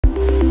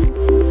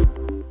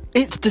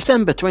It's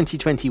December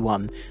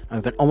 2021, and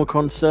with an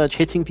Omicron surge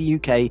hitting the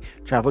UK,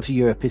 travel to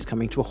Europe is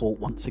coming to a halt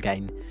once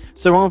again.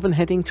 So rather than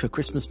heading to a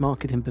Christmas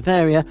market in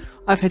Bavaria,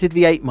 I've headed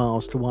the 8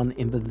 miles to one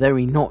in the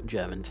very not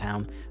German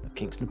town of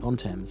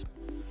Kingston-upon-Thames.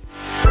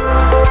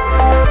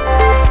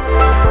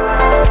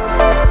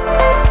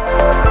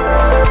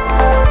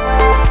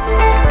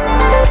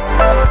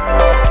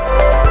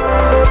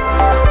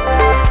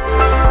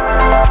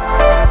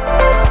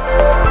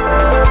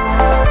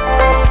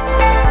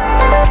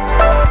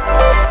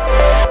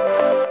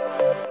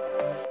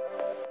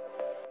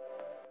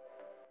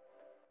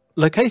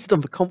 Located on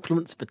the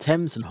confluence of the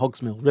Thames and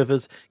Hogsmill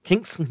rivers,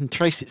 Kingston can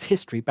trace its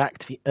history back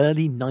to the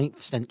early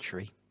 9th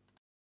century.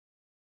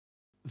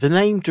 The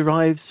name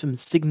derives from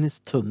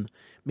Signis Tun,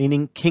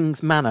 meaning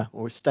king's manor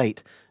or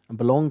estate, and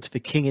belonged to the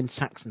king in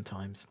Saxon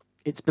times.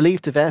 It's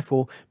believed to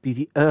therefore be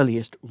the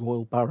earliest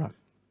royal borough.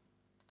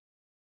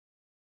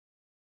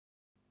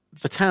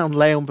 The town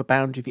lay on the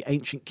boundary of the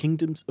ancient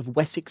kingdoms of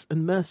Wessex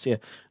and Mercia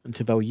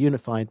until they were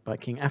unified by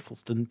King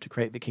Athelstan to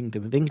create the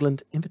Kingdom of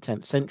England in the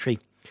 10th century.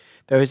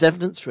 There is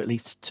evidence for at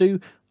least 2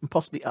 and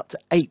possibly up to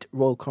 8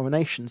 royal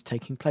coronations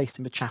taking place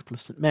in the chapel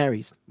of St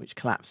Mary's, which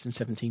collapsed in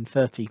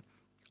 1730.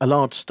 A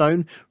large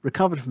stone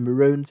recovered from the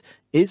ruins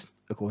is,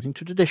 according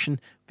to tradition,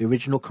 the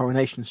original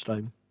Coronation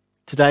Stone.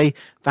 Today,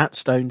 that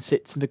stone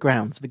sits in the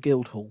grounds of the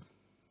Guildhall.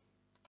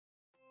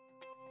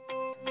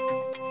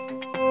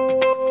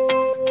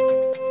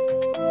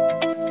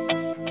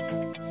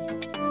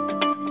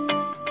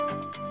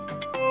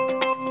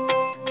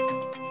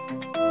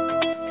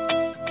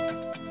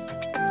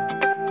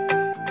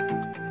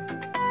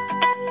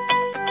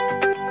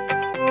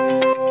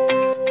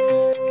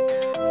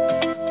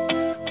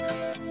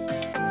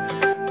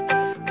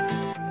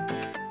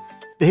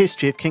 The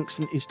history of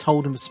Kingston is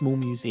told in a small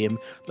museum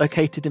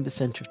located in the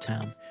centre of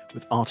town,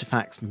 with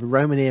artefacts from the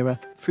Roman era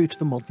through to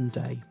the modern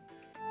day.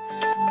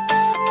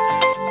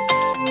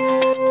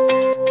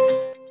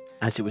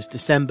 As it was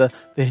December,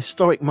 the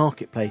historic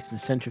marketplace in the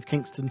centre of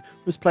Kingston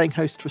was playing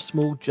host to a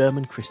small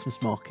German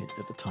Christmas market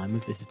at the time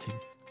of visiting.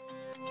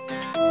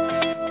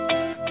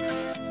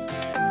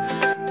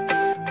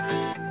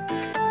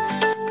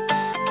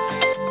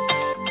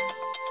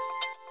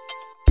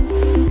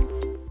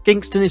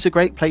 Kingston is a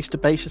great place to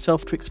base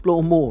yourself to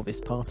explore more of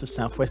this part of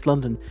southwest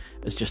London,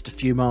 as just a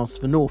few miles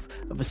to the north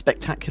of the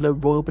spectacular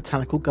Royal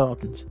Botanical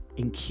Gardens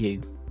in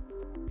Kew.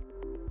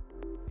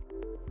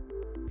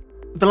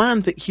 The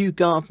land that Kew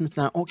Gardens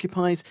now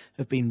occupies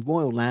have been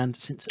royal land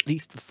since at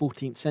least the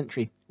 14th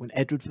century, when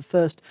Edward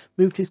I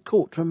moved his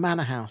court to a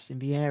manor house in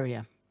the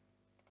area.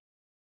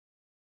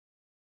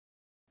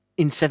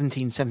 In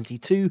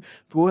 1772,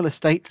 the royal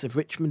estates of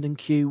Richmond and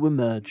Kew were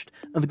merged,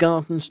 and the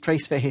gardens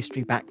trace their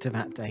history back to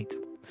that date,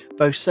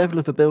 though several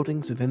of the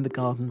buildings within the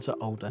gardens are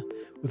older,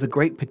 with a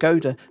great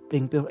pagoda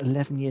being built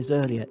 11 years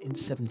earlier in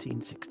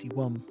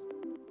 1761.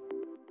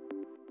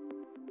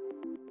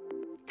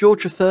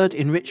 George III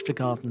enriched the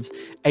gardens,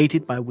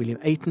 aided by William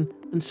Ayton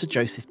and Sir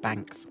Joseph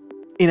Banks.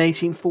 In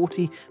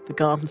 1840, the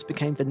gardens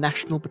became the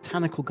National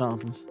Botanical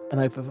Gardens,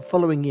 and over the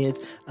following years,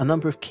 a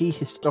number of key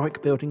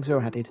historic buildings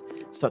were added,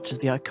 such as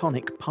the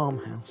iconic Palm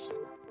House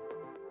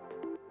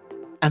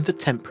and the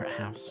Temperate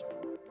House.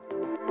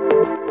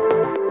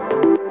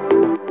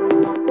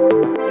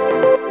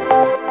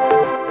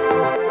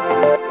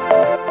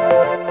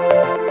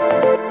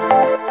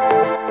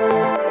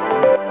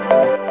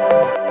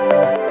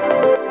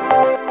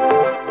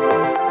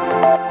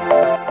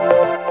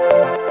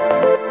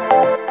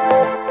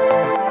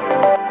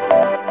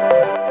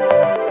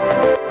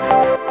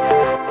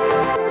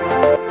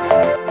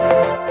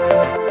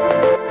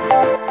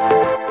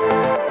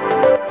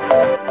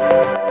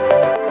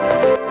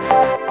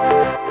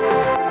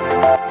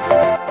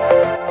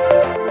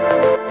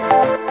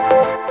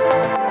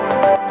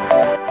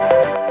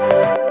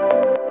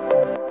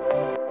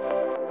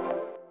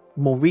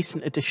 More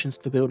recent additions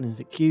to the buildings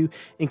at Kew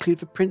include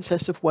the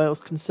Princess of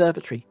Wales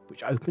Conservatory,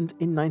 which opened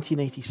in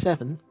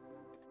 1987,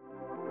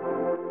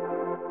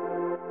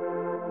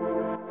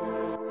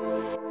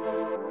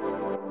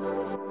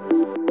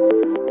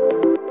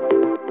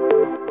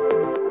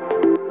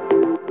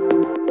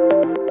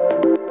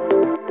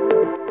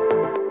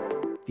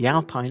 the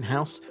Alpine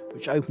House,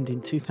 which opened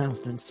in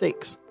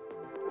 2006,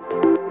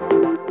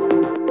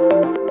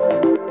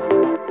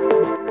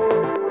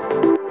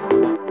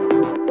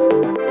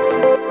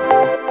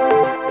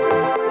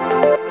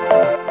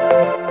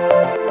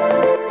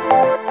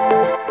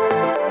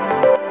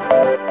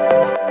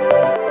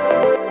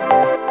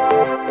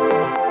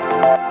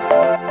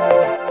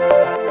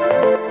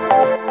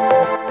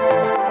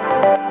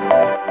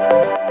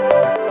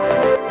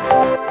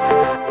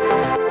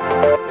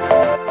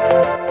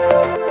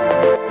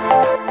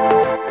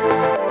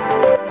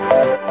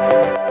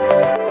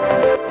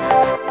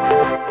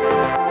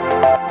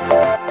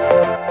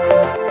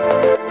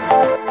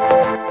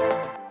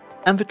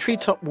 and the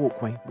Treetop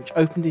Walkway, which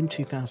opened in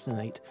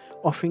 2008,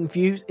 offering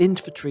views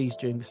into the trees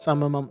during the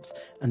summer months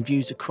and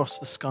views across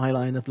the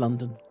skyline of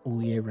London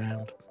all year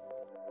round.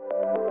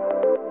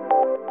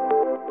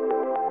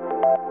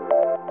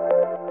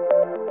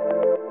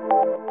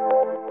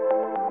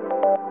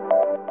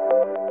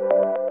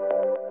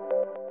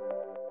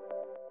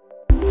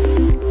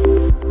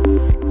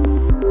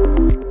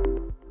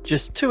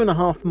 Just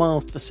 2.5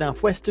 miles to the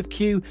southwest of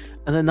Kew,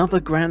 and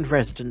another grand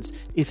residence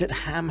is at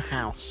Ham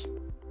House.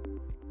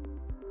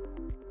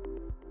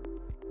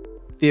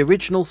 The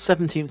original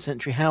 17th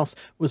century house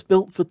was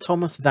built for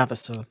Thomas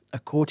Vavasour, a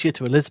courtier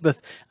to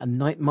Elizabeth and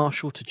Knight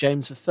Marshal to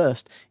James I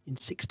in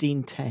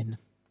 1610.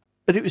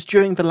 But it was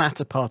during the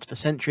latter part of the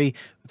century,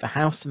 with the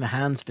house in the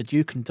hands of the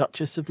Duke and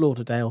Duchess of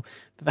Lauderdale,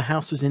 that the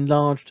house was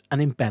enlarged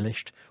and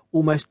embellished,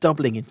 almost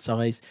doubling in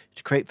size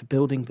to create the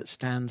building that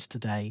stands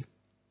today.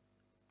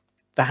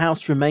 The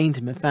house remained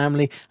in the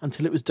family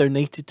until it was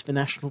donated to the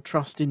National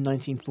Trust in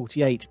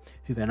 1948,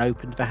 who then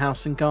opened the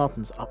house and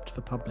gardens up to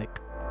the public.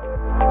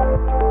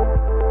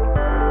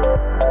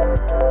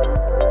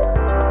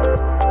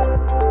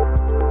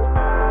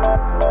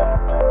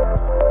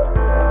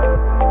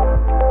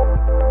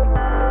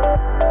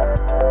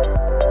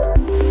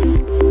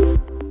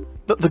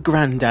 But the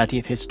granddaddy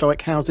of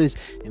historic houses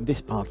in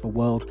this part of the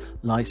world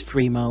lies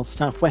 3 miles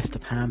southwest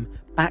of Ham,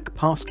 back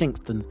past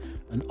Kingston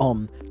and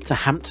on to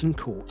Hampton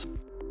Court.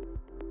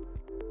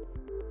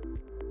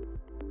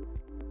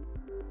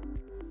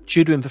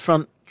 Tudor in the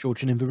front,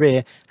 Georgian in the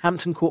rear,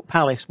 Hampton Court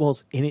Palace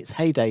was, in its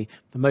heyday,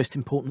 the most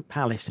important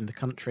palace in the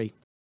country.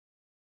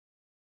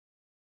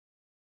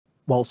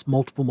 Whilst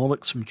multiple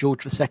monarchs from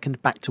George II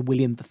back to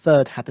William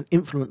III had an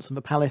influence on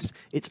the palace,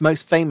 its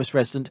most famous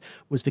resident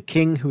was the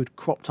king who had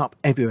cropped up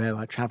everywhere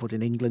I travelled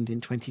in England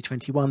in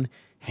 2021,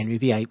 Henry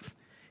VIII.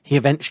 He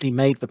eventually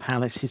made the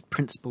palace his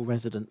principal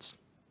residence.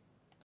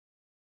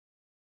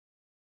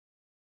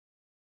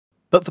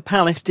 But the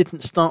palace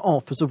didn't start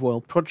off as a royal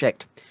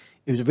project.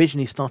 It was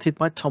originally started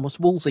by Thomas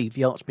Wolsey,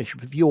 the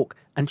Archbishop of York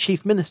and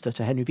Chief Minister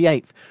to Henry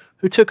VIII,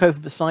 who took over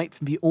the site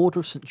from the Order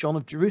of St John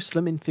of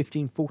Jerusalem in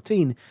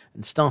 1514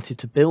 and started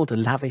to build a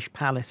lavish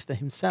palace for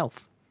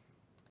himself.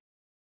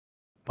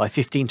 By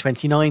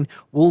 1529,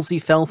 Wolsey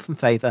fell from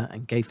favour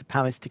and gave the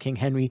palace to King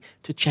Henry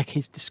to check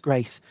his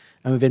disgrace,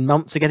 and within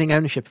months of getting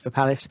ownership of the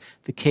palace,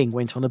 the king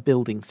went on a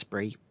building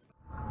spree.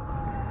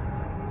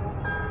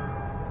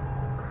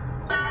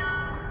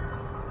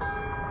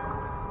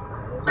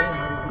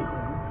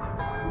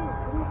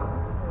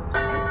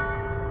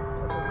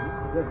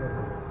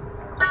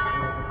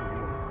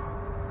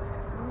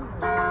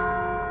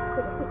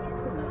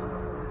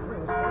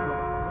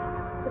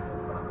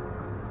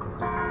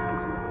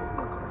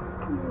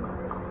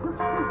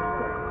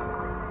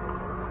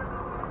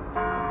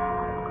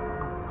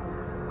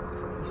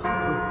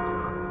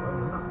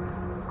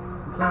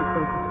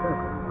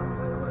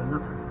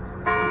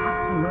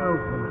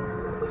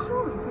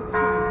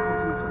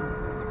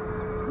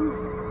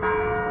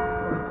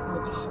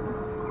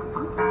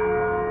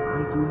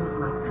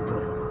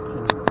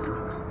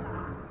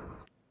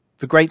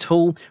 The Great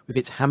Hall, with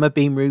its hammer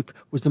beam roof,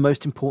 was the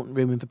most important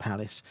room in the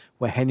palace,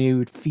 where Henry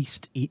would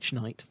feast each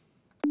night.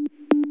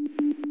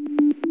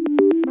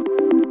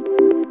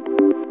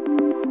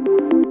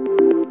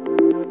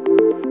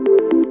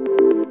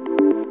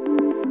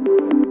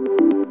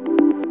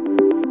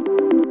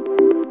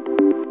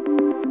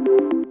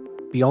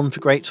 Beyond the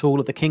Great Hall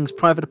are the King's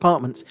private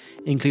apartments,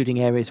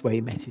 including areas where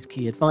he met his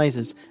key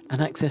advisors,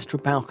 and access to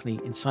a balcony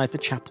inside the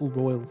Chapel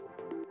Royal.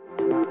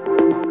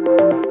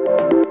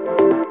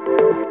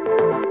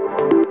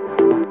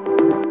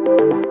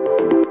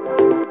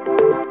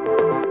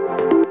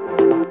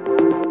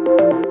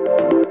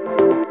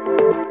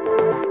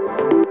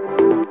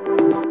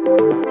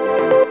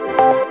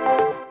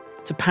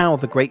 To power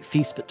the great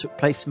feast that took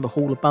place in the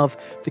hall above,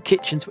 the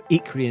kitchens were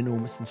equally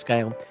enormous in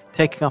scale,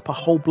 taking up a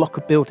whole block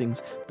of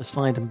buildings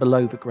beside and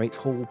below the Great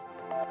Hall.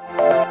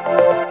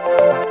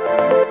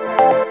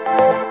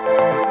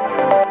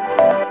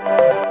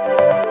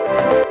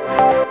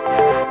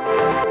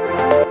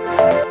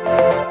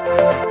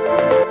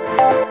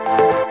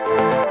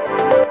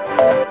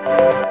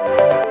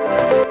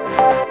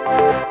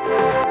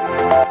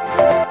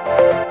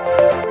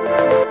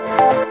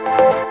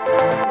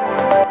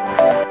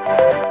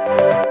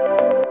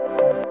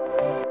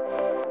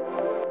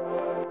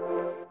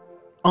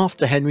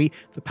 After Henry,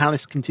 the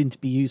palace continued to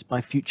be used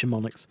by future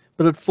monarchs,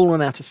 but had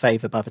fallen out of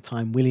favour by the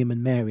time William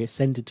and Mary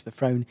ascended to the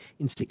throne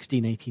in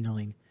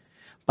 1689.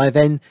 By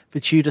then, the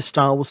Tudor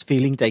style was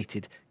feeling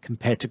dated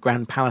compared to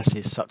grand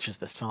palaces such as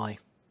Versailles.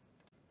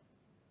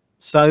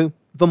 So,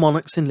 the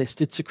monarchs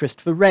enlisted Sir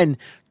Christopher Wren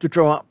to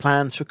draw up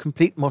plans for a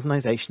complete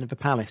modernisation of the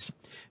palace,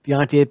 the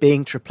idea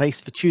being to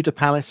replace the Tudor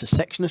palace a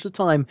section at a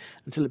time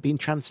until it had been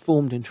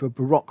transformed into a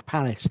Baroque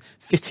palace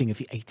fitting of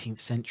the 18th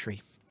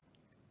century.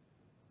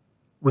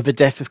 With the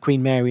death of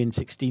Queen Mary in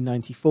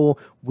 1694,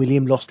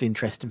 William lost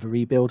interest in the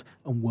rebuild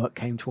and work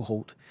came to a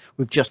halt,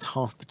 with just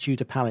half the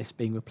Tudor palace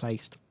being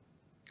replaced.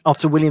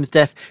 After William's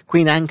death,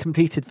 Queen Anne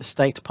completed the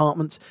state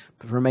apartments,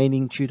 but the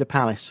remaining Tudor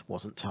palace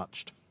wasn't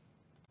touched.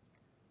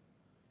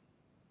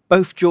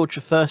 Both George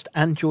I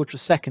and George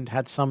II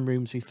had some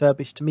rooms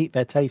refurbished to meet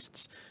their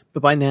tastes,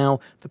 but by now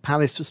the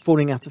palace was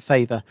falling out of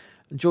favour,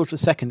 and George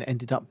II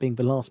ended up being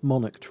the last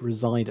monarch to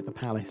reside at the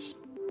palace.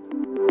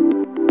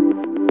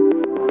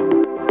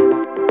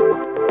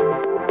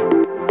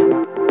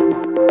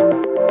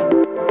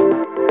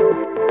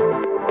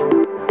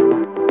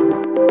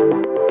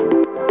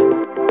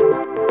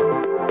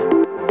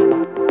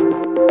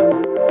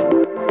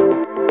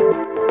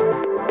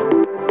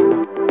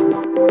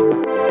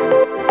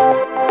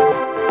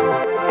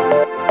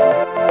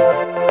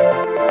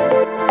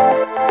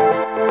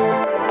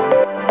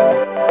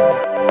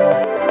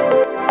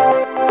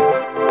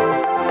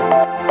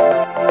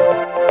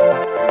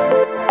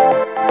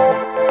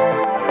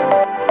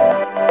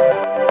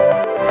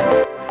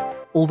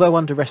 Although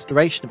under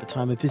restoration at the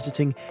time of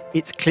visiting,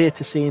 it's clear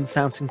to see in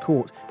Fountain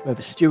Court, where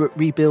the Stuart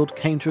rebuild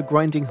came to a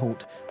grinding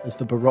halt as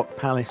the Baroque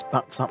palace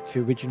butts up to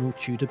the original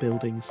Tudor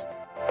buildings.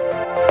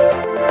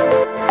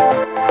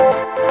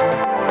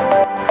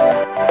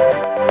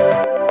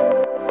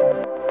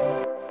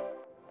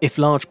 If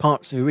large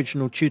parts of the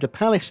original Tudor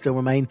palace still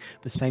remain,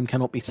 the same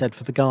cannot be said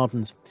for the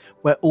gardens,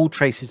 where all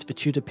traces of the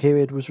Tudor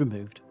period was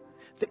removed.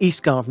 The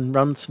East Garden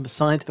runs from the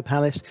side of the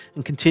palace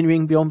and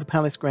continuing beyond the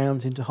palace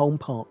grounds into Holme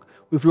Park,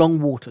 with long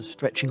water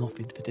stretching off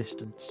into the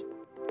distance.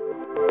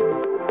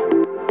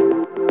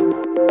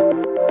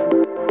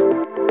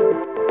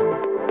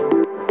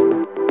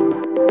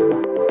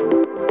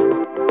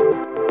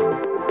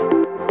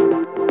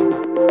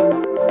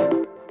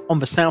 On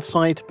the south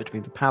side,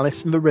 between the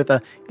palace and the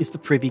river, is the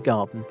Privy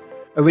Garden.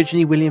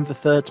 Originally William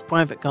III's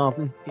private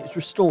garden, it was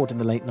restored in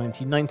the late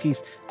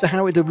 1990s to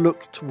how it had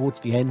looked towards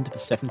the end of the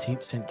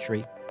 17th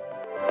century.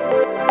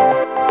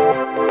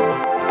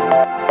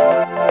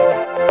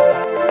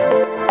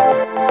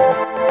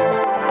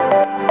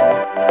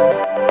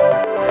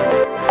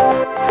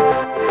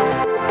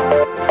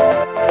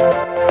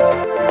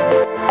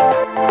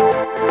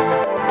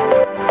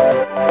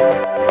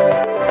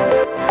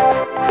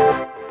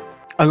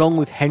 Along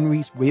with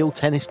Henry's real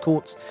tennis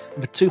courts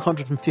and the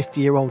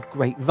 250-year-old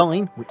Great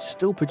Vine, which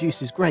still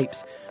produces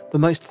grapes, the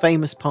most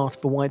famous part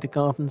of the wider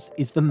gardens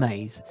is the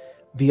Maze,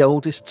 the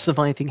oldest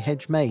surviving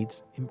hedge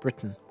maze in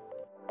Britain.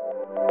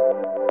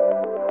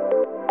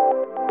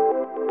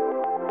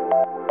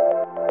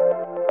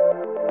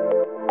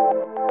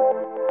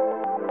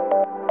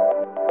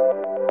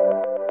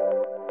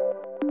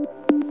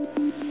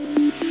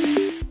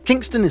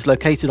 Kingston is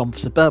located on the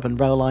suburban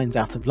rail lines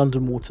out of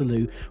London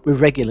Waterloo,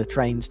 with regular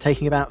trains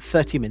taking about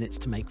 30 minutes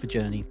to make the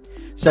journey.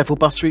 Several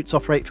bus routes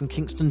operate from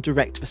Kingston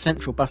direct to the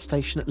central bus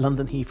station at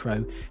London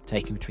Heathrow,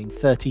 taking between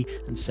 30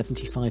 and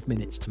 75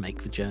 minutes to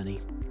make the journey.